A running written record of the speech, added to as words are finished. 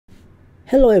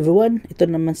Hello everyone! Ito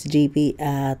naman si JP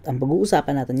at ang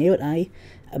pag-uusapan natin ngayon ay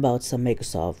about sa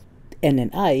Microsoft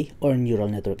NNI or Neural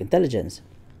Network Intelligence.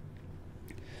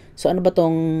 So ano ba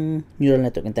tong Neural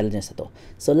Network Intelligence na to?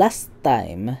 So last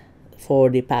time,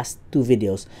 for the past two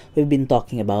videos, we've been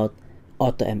talking about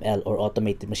AutoML or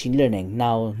Automated Machine Learning.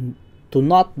 Now, to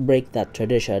not break that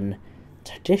tradition,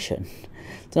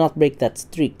 to not break that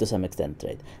streak to some extent,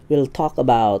 right? We'll talk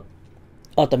about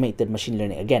Automated Machine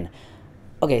Learning again.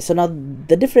 Okay, so now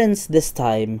the difference this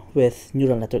time with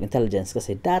neural network intelligence,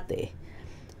 kasi dati,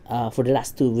 for the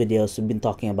last two videos, we've been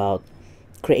talking about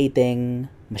creating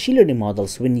machine learning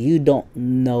models when you don't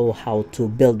know how to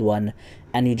build one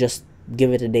and you just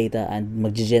give it a data and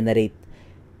mag-generate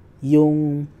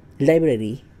yung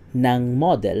library ng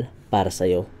model para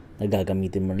sa'yo na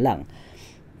gagamitin mo lang.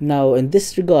 Now, in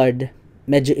this regard,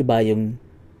 medyo iba yung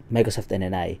Microsoft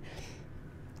NNI.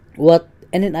 What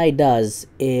NNI does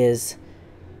is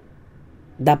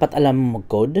dapat alam mong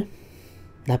mag-code,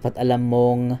 dapat alam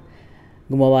mong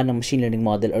gumawa ng machine learning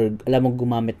model or alam mong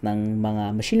gumamit ng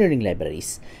mga machine learning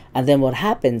libraries. And then what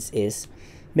happens is,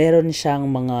 meron siyang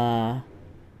mga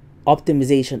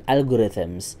optimization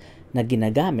algorithms na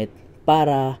ginagamit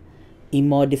para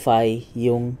i-modify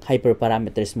yung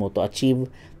hyperparameters mo to achieve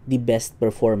the best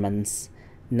performance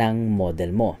ng model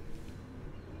mo.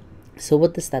 So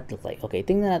what does that look like? Okay,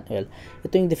 tingnan natin. Well,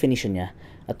 ito yung definition niya.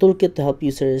 A toolkit to help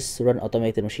users run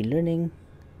automated machine learning,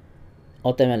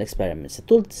 AutoML experiments. A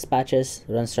tool that dispatches,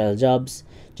 runs trial jobs,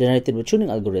 generated with tuning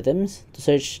algorithms to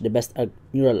search the best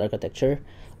neural architecture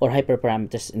or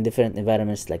hyperparameters in different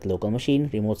environments like local machine,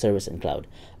 remote service, and cloud.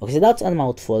 Okay, so that's a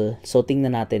mouthful. So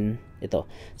tingnan natin ito.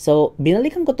 So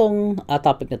binalikan ko tong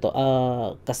topic na to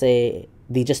kasi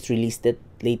they just released it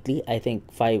lately. I think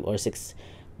 5 or 6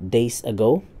 days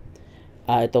ago.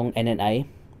 Itong NNI.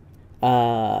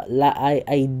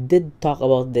 I did talk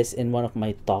about this in one of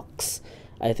my talks.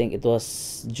 I think it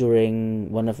was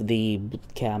during one of the boot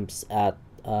camps at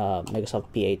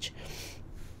Microsoft PH.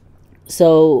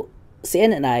 So, si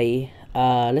NNI,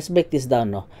 let's break this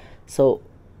down, no? So,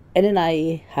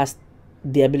 NNI has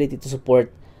the ability to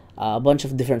support a bunch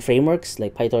of different frameworks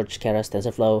like PyTorch, Keras,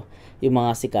 TensorFlow, yung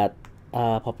mga sikat,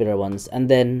 popular ones.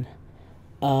 And then,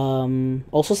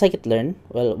 also scikit-learn,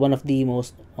 well, one of the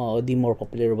more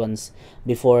popular ones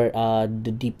before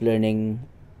the deep learning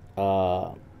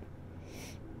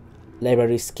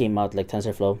libraries came out like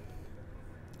TensorFlow.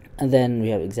 And then we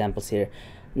have examples here.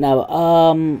 Now,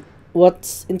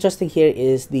 what's interesting here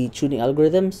is the tuning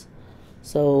algorithms.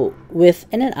 So with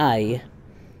NNI,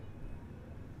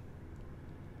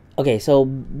 okay, so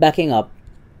backing up,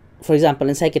 for example,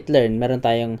 in scikit-learn, meron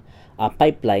tayong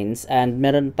pipelines and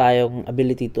meron tayong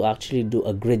ability to actually do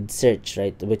a grid search,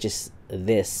 right, which is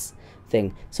this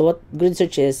thing. So what grid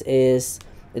search is it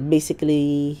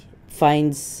basically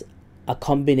finds a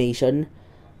combination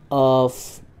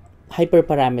of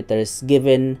hyperparameters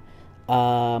given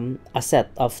a set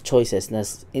of choices na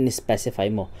in-specify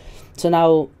mo. So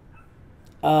now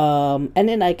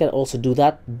NNI can also do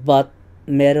that, but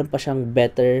meron pa siyang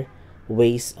better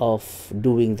ways of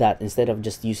doing that instead of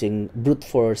just using brute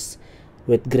force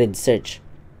with grid search.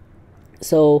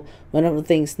 So one of the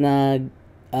things na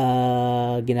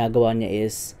ginagawa niya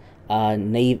is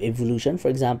naive evolution, for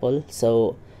example.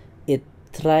 So it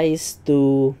tries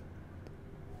to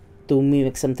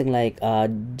mimic something like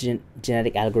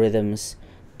genetic algorithms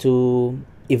to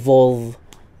evolve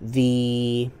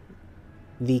the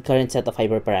current set of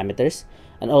hyperparameters,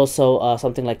 and also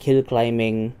something like hill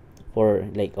climbing for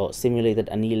like simulated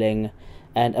annealing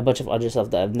and a bunch of other stuff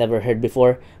that I've never heard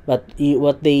before. But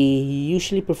what they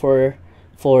usually prefer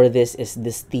for this is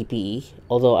this TPE,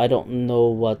 although I don't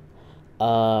know what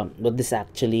this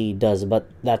actually does, but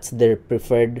that's their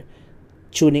preferred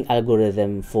tuning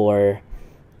algorithm for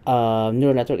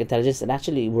neural network intelligence, and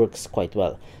actually works quite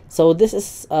well. So this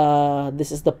is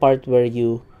the part where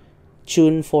you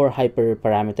tune for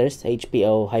hyperparameters,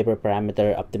 HPO,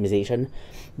 hyperparameter optimization,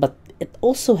 but it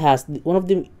also has one of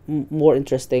the more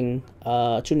interesting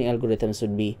tuning algorithms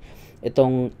would be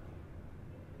itong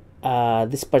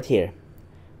this part here.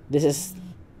 This is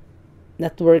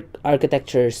network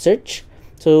architecture search.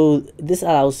 So this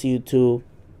algorithm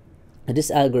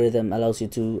allows you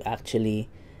to actually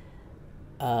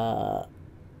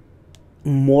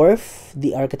morph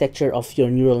the architecture of your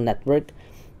neural network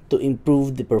to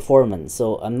improve the performance.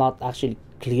 So I'm not actually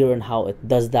clear on how it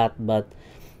does that, but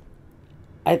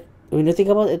when you think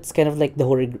about it, it's kind of like the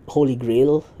holy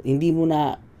grail. Hindi mo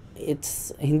lang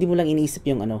iniisip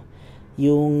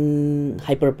yung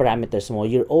hyperparameters mo.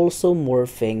 You're also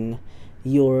morphing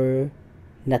your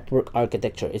network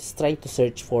architecture. It's trying to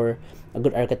search for a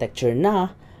good architecture na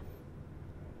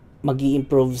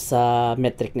mag-i-improve sa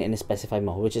metric na in-specify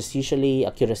mo, which is usually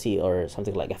accuracy or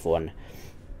something like F1.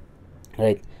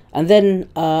 Right? And then,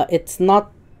 it's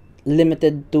not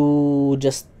limited to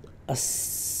just a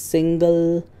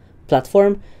single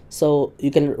platform. So,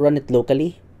 you can run it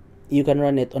locally. You can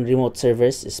run it on remote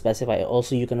servers, specify.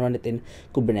 Also, you can run it in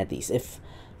Kubernetes. If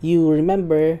you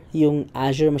remember yung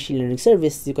Azure Machine Learning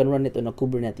Service, you can run it on a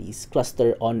Kubernetes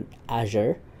cluster on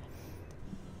Azure.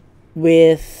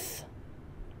 With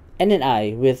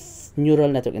NNI, with Neural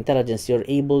Network Intelligence, you're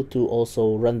able to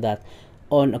also run that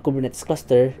on a Kubernetes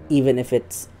cluster, even if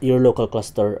it's your local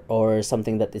cluster or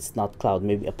something that is not cloud,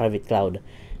 maybe a private cloud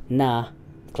na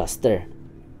cluster.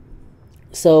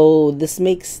 So, this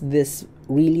makes this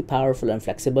really powerful and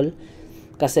flexible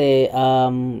kasi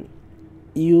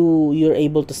you're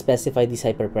able to specify these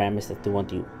hyperparameters that you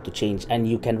want to change, and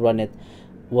you can run it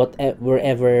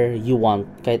wherever you want,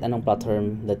 kahit anong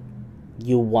platform that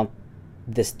you want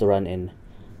this to run in,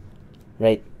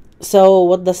 right? So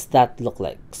what does that look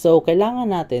like? So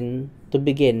kailangan natin to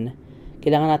begin,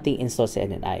 kailangan nating install sa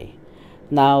NNI.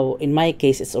 Now in my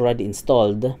case, it's already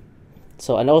installed.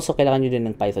 So, and also, kailangan nyo din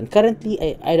ng Python.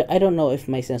 Currently, I don't know if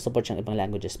may sinusupport siyang ibang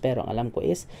languages, pero ang alam ko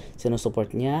is,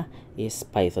 sinusupport niya is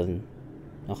Python.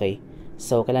 Okay?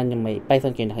 So, kailangan nyo may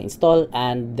Python kayo naka-install,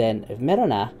 and then, if meron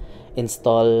na,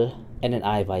 install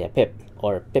NNI via pip,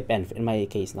 or pipenv. In my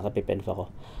case, naka-pipenv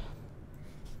ako.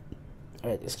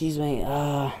 Alright, excuse me,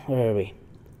 where are we?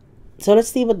 So, let's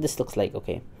see what this looks like,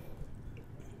 okay?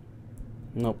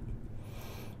 Nope.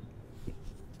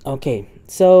 Okay,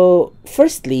 so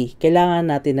firstly,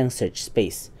 kailangan natin ng search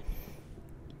space.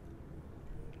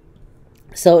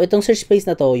 So itong search space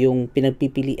na to, yung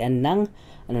pinagpipilian ng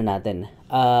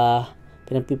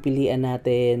pinagpipilian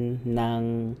natin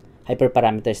ng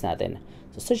hyperparameters natin.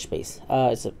 So search space,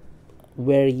 it's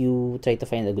where you try to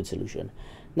find a good solution.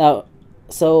 Now,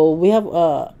 so we have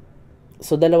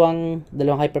so dalawang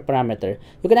hyperparameter.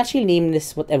 You can actually name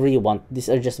this whatever you want.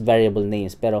 These are just variable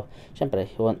names, pero syempre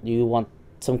you want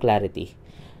some clarity.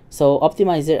 So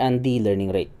optimizer and the learning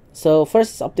rate. So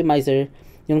first optimizer,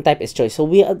 yung type is choice. So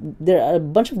there are a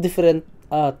bunch of different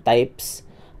types,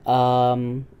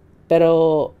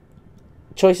 pero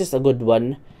choice is a good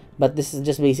one, but this is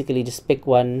just basically just pick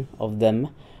one of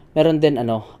them. Meron din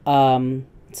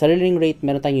sa learning rate,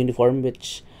 meron tayong uniform,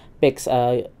 which picks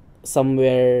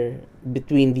somewhere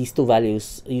between these two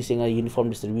values using a uniform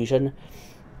distribution.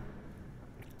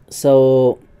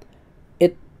 So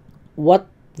what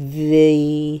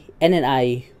the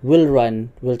NNI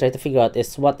will try to figure out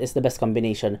is what is the best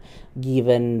combination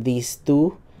given these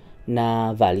two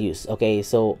na values. Okay,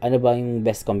 so ano ba yung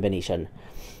best combination?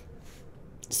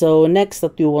 So next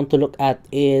that we want to look at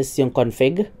is yung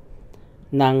config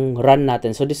ng run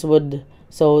natin. So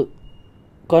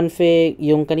config,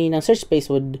 yung kaninang search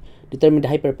space would determine the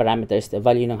hyperparameters, the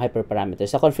value ng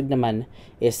hyperparameters. Sa config naman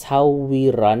is how we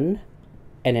run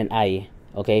NNI.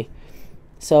 Okay?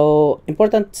 So,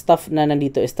 important stuff na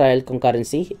nandito is trial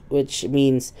concurrency, which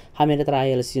means how many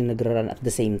trials yung nagra-run at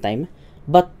the same time.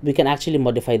 But we can actually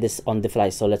modify this on the fly.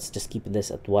 So, let's just keep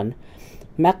this at 1.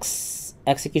 Max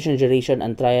execution duration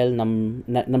and trial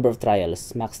number of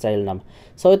trials. Max trial num.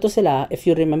 So, ito sila. If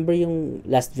you remember yung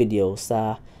last video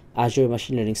sa Azure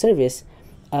Machine Learning Service,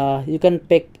 you can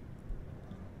pick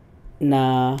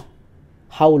na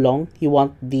how long you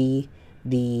want the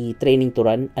training to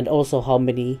run, and also how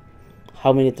many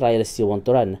trials you want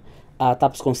to run.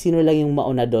 Tapos kung sino lang yung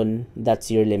mauna doon, that's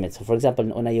your limit. So for example,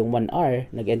 nauna yung 1 hour,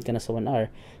 nag-end ka na sa 1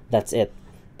 hour, that's it.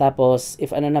 Tapos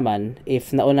if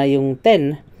nauna yung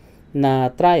 10 na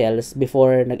trials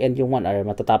before nag-end yung 1 hour,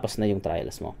 matatapos na yung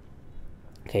trials mo.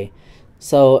 Okay.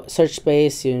 So search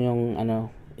space, yun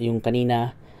yung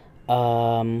kanina.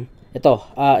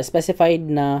 Specified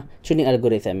na tuning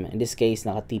algorithm. In this case,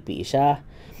 naka-TPE siya.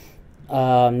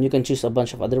 You can choose a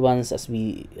bunch of other ones as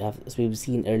we've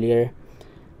seen earlier.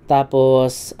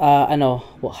 Tapos,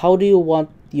 how do you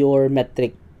want your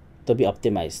metric to be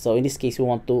optimized? So in this case, we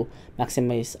want to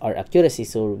maximize our accuracy,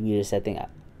 so we're setting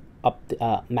up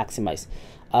maximize.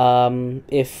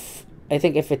 If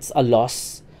it's a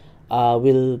loss,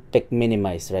 we'll pick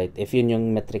minimize, right? If yun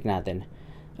yung metric natin.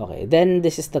 Okay, then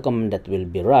this is the command that will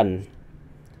be run.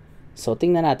 So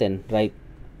tingnan natin, right?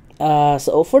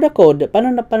 So for the code,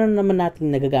 paano naman natin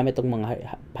nagagamit tong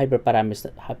mga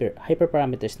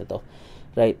hyperparameters na to,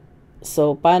 right?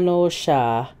 So paano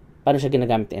siya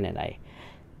ginagamit in NNI?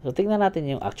 So tingnan natin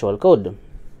yung actual code.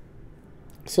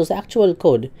 So sa actual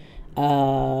code,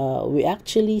 we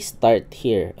actually start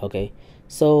here, okay?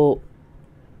 So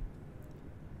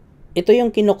ito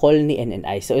yung kinocall ni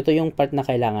NNI. So ito yung part na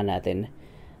kailangan natin.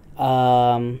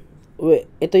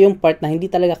 ito yung part na hindi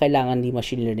talaga kailangan ni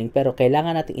machine learning pero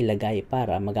kailangan nating ilagay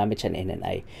para magamit siya ng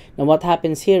NNI. Now, what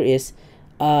happens here is,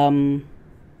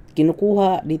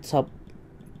 kinukuha dito sa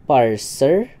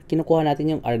parser, kinukuha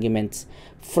natin yung arguments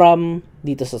from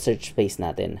dito sa search space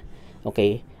natin.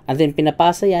 Okay? And then,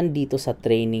 pinapasa yan dito sa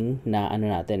training na ano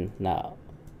natin, na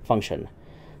function.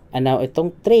 And now,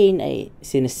 itong train ay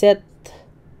siniset,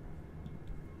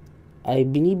 ay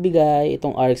binibigay,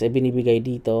 itong args ay binibigay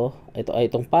dito,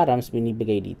 itong params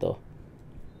binibigay dito.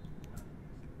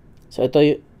 So, ito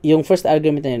yung first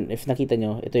argument na yun, if nakita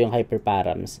nyo, ito yung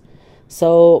hyperparams.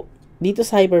 So, dito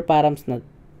sa hyperparams na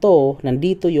to,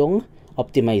 nandito yung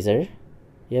optimizer.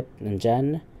 Yep,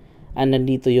 nandyan. And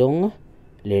nandito yung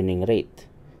learning rate.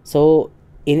 So,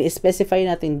 in-specify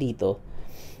natin dito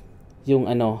yung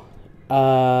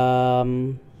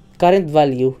current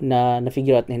value na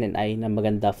na-figure out ng NNI na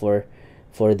maganda for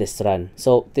this run.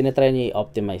 So, tinatry niya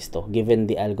i-optimize to given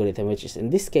the algorithm, which is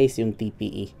in this case yung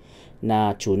TPE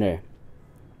na tuner.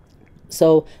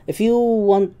 So, if you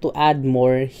want to add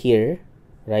more here,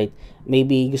 right,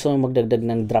 maybe gusto mo magdagdag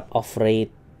ng dropout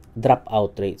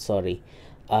rate, sorry.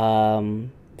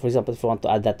 For example, if you want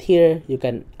to add that here, you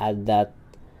can add that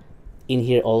in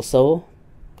here also.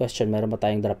 Question, meron ba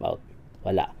tayong dropout?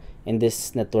 Wala. In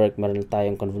this network, meron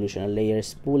tayong convolutional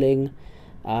layers, pooling,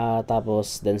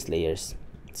 tapos dense layers.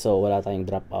 So, wala tayong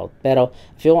dropout. Pero,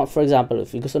 if you want, for example,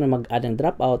 if you gusto na mag-add ng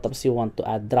dropout, tapos you want to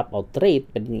add dropout rate,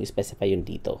 pwede nyo i-specify yun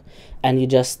dito. And you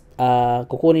just,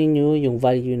 kukunin nyo yung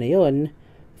value na yun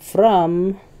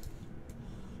from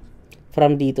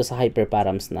dito sa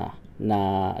hyperparams na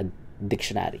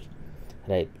dictionary.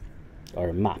 Right?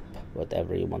 Or map,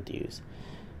 whatever you want to use.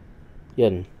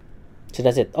 Yun. So,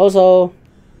 that's it. Also,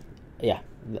 yeah,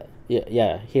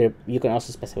 here, you can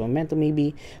also specify momentum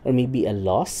maybe, or maybe a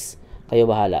loss. Kayo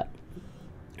bahala.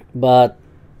 But,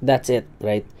 that's it,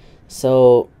 right?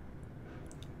 So,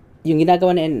 yung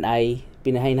ginagawa ng NNI,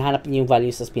 hinahanap niya yung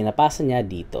values, tapos pinapasa niya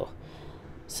dito.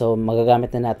 So,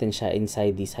 magagamit na natin siya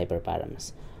inside these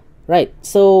hyperparams. Right,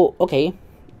 so, okay.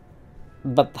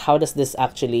 But how does this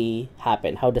actually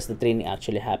happen? How does the training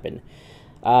actually happen?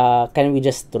 Can we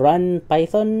just run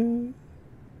Python?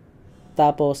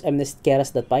 Tapos,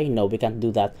 mnestkeras.py? No, we can't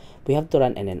do that. We have to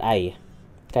run NNI.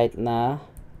 Kahit na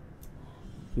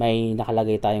may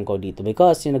nakalagay tayong code dito.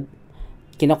 Because,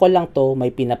 kinakall lang to,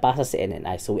 may pinapasa si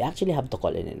NNI. So, we actually have to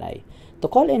call NNI.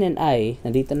 To call NNI,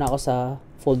 nandito na ako sa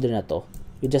folder na to.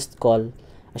 You just call,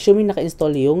 assuming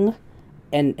naka-install yung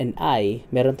NNI,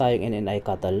 meron tayong NNI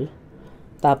cattle.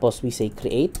 Tapos, we say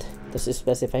create. Tapos,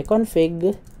 specify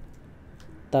config.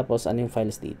 Tapos, ano yung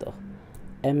files dito?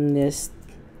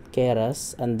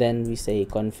 mnestkeras. And then, we say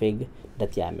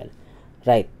config.yaml.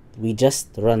 Right. We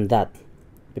just run that.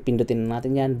 Pipindutin na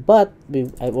natin yan. But,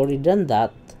 I've already done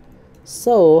that.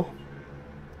 So,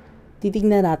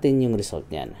 titignan natin yung result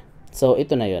niyan. So,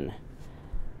 ito na yun.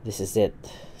 This is it.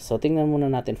 So, tingnan muna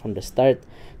natin from the start.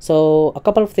 So, a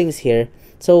couple of things here.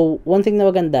 So, one thing na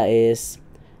maganda is,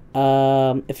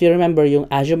 if you remember yung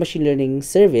Azure Machine Learning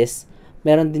Service,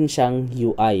 meron din siyang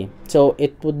UI. So,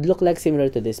 it would look like similar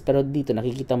to this, pero dito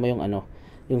nakikita mo yung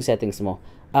yung settings mo.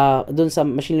 Doon sa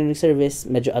Machine Learning Service,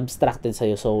 medyo abstracted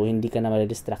sa'yo, so hindi ka na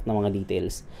ma-distract ng mga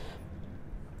details.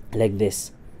 Like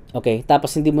this. Okay,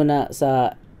 tapos hindi mo na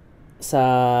sa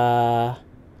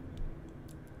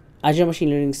Azure Machine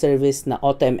Learning Service na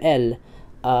AutoML,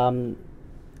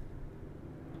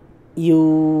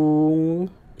 yung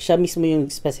siya mismo yung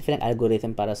specific ng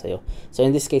algorithm para sa'yo. So,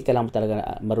 in this case, kailangan mo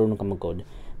talaga marunong ka mag-code.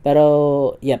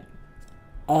 Pero, yep.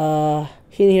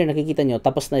 Here, nakikita nyo,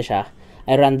 tapos na siya.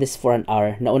 I ran this for an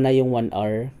hour. Nauna yung 1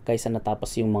 hour kaysa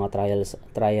natapos yung mga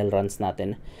trial runs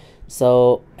natin.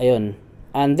 So, ayun.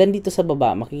 And then, dito sa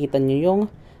baba, makikita nyo yung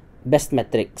best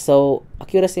metric. So,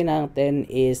 accuracy natin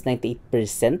is 98%.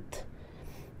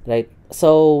 Right?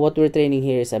 So, what we're training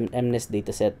here is an MNES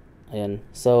dataset. Ayun.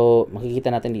 So,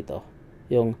 makikita natin dito.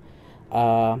 Yung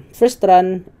first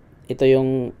run, ito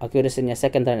yung accuracy niya.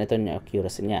 Second run, ito yung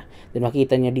accuracy niya. Then,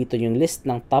 makikita nyo dito yung list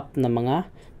ng top na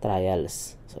mga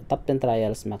trials. So, top 10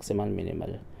 trials, maximal,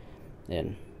 minimal.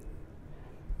 Ayun.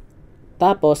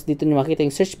 Tapos, dito nyo makita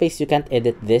yung search space. You can't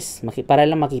edit this. Para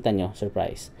lang makita nyo.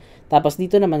 Surprise. Tapos,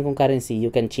 dito naman kung currency,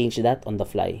 you can change that on the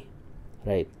fly.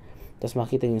 Right? Tapos,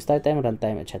 makita nyo yung start time, run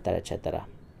time, etc. etc.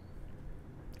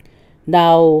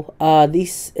 Now,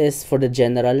 this is for the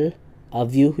general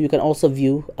view. You can also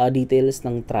view details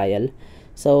ng trial.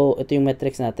 So, ito yung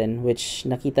metrics natin, which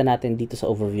nakita natin dito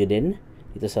sa overview din.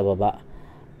 Dito sa baba.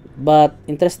 But,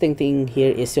 interesting thing here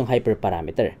is yung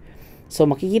hyperparameter. So,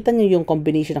 makikita nyo yung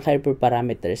combination ng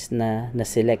hyperparameters na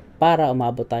select para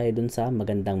umabot tayo dun sa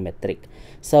magandang metric.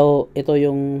 So, ito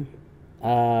yung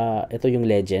ito yung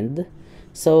legend.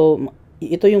 So,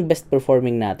 ito yung best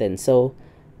performing natin. So,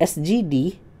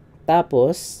 SGD,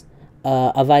 tapos,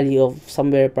 a value of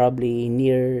somewhere probably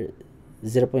near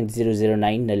 0.009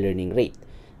 na learning rate.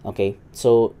 Okay?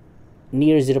 So,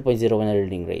 near 0.01 na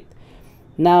learning rate.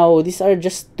 Now, these are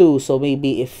just two. So,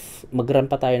 maybe if mag-run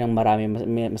pa tayo ng marami,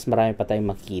 mas marami pa tayong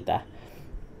makikita.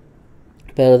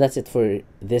 Pero that's it for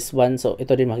this one. So,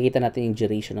 ito din makikita natin yung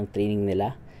duration ng training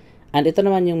nila. And ito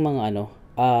naman yung mga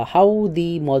how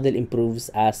the model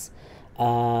improves as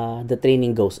the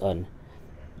training goes on.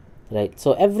 Right?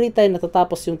 So, every time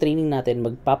natatapos yung training natin,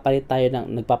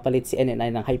 nagpapalit si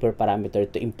NNI ng hyperparameter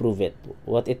to improve it.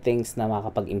 What it thinks na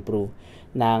makakapag-improve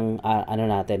ng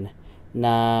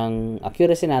ng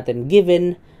accuracy natin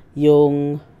given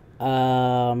yung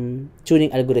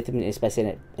tuning algorithm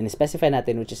in-specify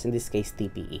natin, which is in this case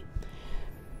TPE.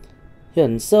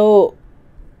 Yun. So,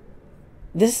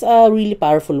 this is a really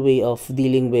powerful way of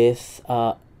dealing with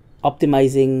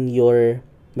optimizing your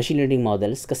machine learning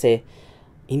models kasi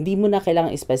hindi mo na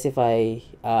kailangan i-specify,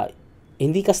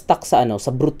 hindi ka stuck sa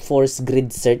brute force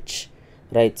grid search,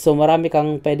 right? So, marami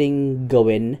kang pwedeng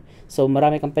gawin. So,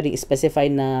 marami kang pwedeng i-specify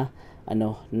na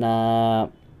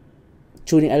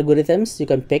tuning algorithms you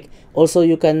can pick. Also,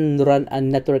 you can run a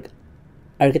network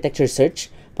architecture search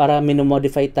para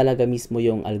minomodify talaga mismo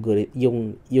yung algorithm,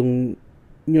 yung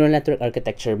neural network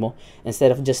architecture mo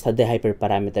instead of just the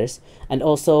hyperparameters. And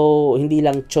also, hindi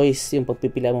lang choice yung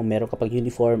pagpipila mo, meron kapag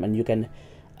uniform and you can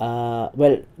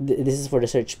this is for the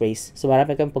search space. So,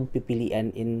 marami kang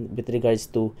pagpipilian with regards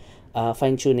to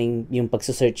fine-tuning yung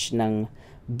pagsusearch ng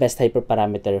best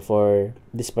hyperparameter for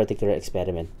this particular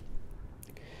experiment.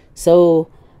 So,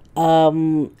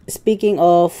 speaking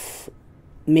of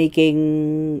making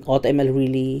AutoML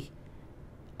really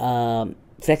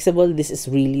flexible, this is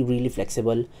really, really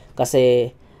flexible.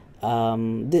 Kasi,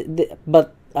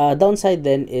 but downside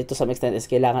then, to some extent, is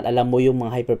kailangan alam mo yung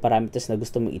mga hyperparameters na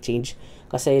gusto mong i-change.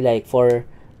 Kasi like for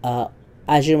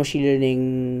Azure Machine Learning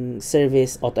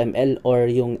Service AutoML or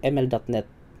yung ML.NET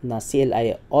na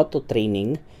CLI Auto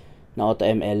Training na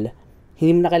AutoML,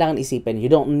 hindi mo na kailangan isipin. You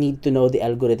don't need to know the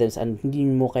algorithms and hindi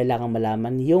mo kailangan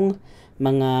malaman yung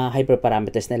mga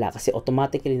hyperparameters nila kasi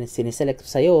automatically siniselect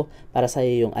sa'yo para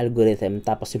sa'yo yung algorithm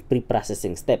tapos yung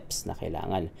pre-processing steps na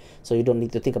kailangan. So, you don't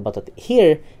need to think about it.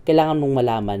 Here, kailangan mong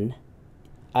malaman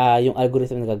yung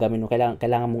algorithm na gagamit mo.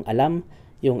 Kailangan mong alam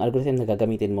yung algorithm na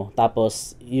gagamitin mo.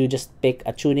 Tapos, you just pick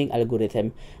a tuning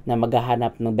algorithm na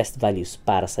maghahanap ng best values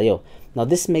para sa'yo. Now,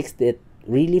 this makes it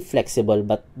really flexible,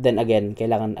 but then again,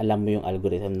 kailangan alam mo yung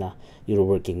algorithm na you're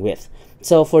working with.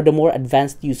 So, for the more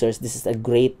advanced users, this is a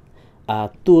great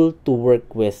tool to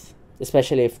work with,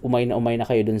 especially if umay na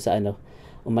kayo dun sa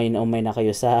umay na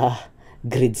kayo sa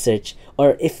grid search,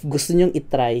 or if gusto nyong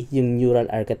itry yung neural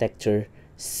architecture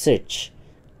search.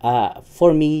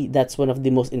 For me, that's one of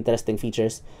the most interesting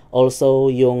features.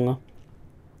 Also, yung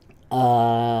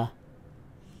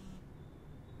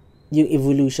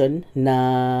evolution na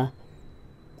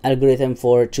algorithm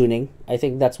for tuning. I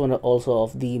think that's one also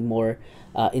of the more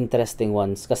interesting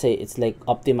ones kasi it's like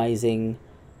optimizing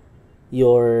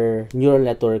your neural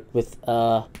network with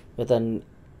an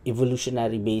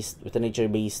evolutionary based, with a nature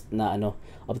based na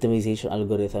optimization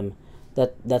algorithm.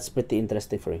 That's pretty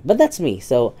interesting for me. But that's me.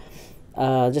 So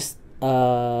just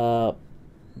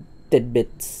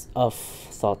tidbits of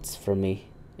thoughts from me.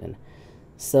 Yan.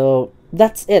 So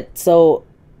that's it. So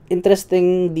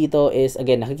interesting dito is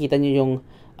again nakikita nyo yung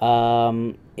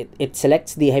it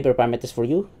selects the hyperparameters for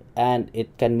you and it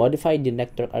can modify the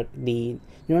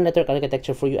neural network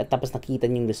architecture for you at tapos nakita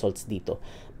niyo yung results dito.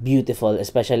 Beautiful,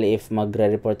 especially if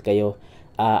magre-report kayo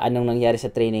anong nangyari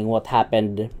sa training, what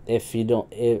happened if you don't,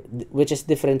 which is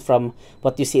different from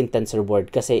what you see in TensorBoard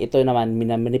kasi ito naman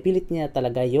minamanipulit niya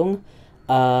talaga yung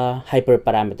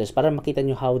hyperparameters para makita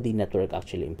nyo how the network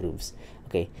actually improves.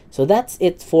 Okay, so that's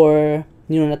it for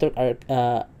neural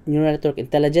network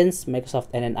intelligence, Microsoft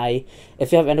NNI.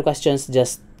 If you have any questions,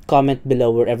 just comment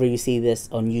below wherever you see this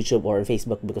on YouTube or on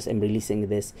Facebook because I'm releasing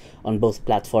this on both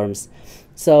platforms.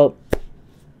 So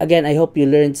again, I hope you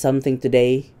learned something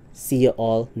today. See you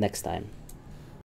all next time.